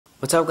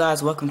What's up,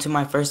 guys? Welcome to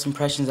my first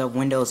impressions of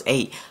Windows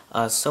 8.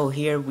 So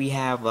here we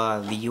have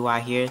the UI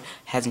here.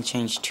 Hasn't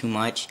changed too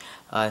much.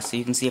 So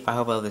you can see if I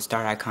hover over the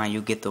start icon, you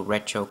get the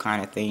retro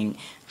kind of thing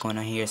going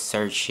on here.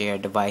 Search, share,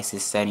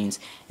 devices, settings,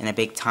 and a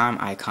big time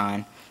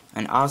icon.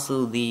 And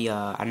also the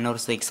I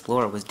noticed the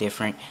Explorer was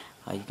different.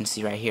 You can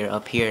see right here,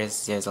 up here,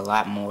 there's a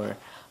lot more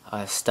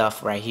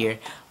stuff right here.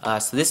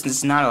 So this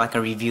is not like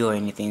a review or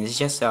anything. It's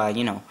just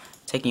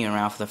taking you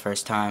around for the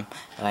first time.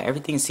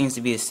 Everything seems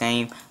to be the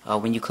same.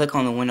 When you click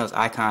on the Windows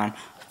icon,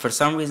 for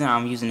some reason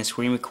I'm using a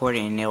screen recorder,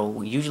 and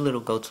it'll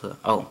go to,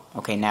 oh,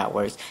 okay, now it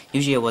works.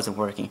 Usually it wasn't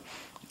working.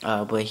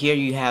 But here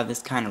you have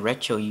this kind of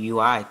retro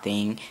UI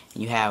thing.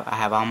 I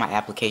have all my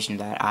applications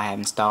that I have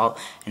installed,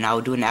 and I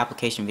will do an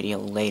application video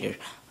later.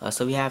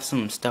 So we have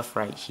some stuff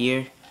right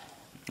here.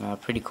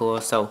 Pretty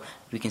cool. So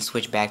we can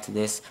switch back to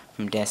this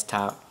from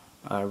desktop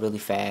really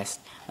fast,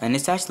 and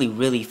it's actually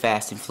really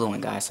fast and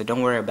fluent, guys, so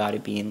don't worry about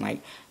it being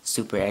like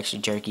super extra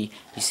jerky.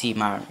 You see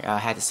I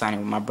had to sign in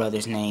with my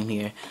brother's name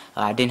here.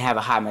 I didn't have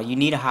a Hotmail. You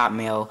need a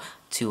Hotmail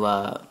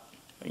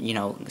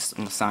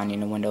to sign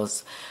into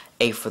Windows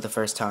 8 for the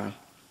first time.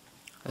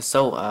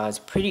 So it's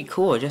pretty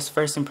cool. Just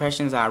first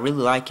impressions, I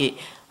really like it.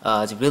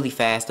 It's really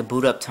fast. The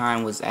boot up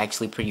time was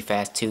actually pretty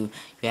fast too.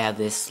 You have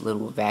this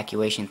little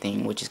evacuation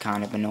thing, which is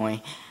kind of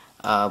annoying,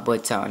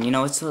 but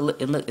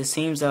it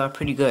seems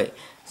pretty good.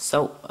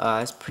 So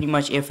that's pretty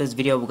much it for this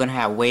video. We're gonna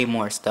have way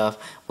more stuff,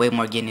 way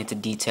more getting into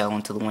detail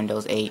into the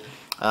Windows 8.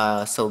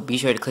 So be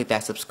sure to click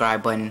that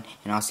subscribe button,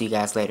 and I'll see you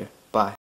guys later. Bye.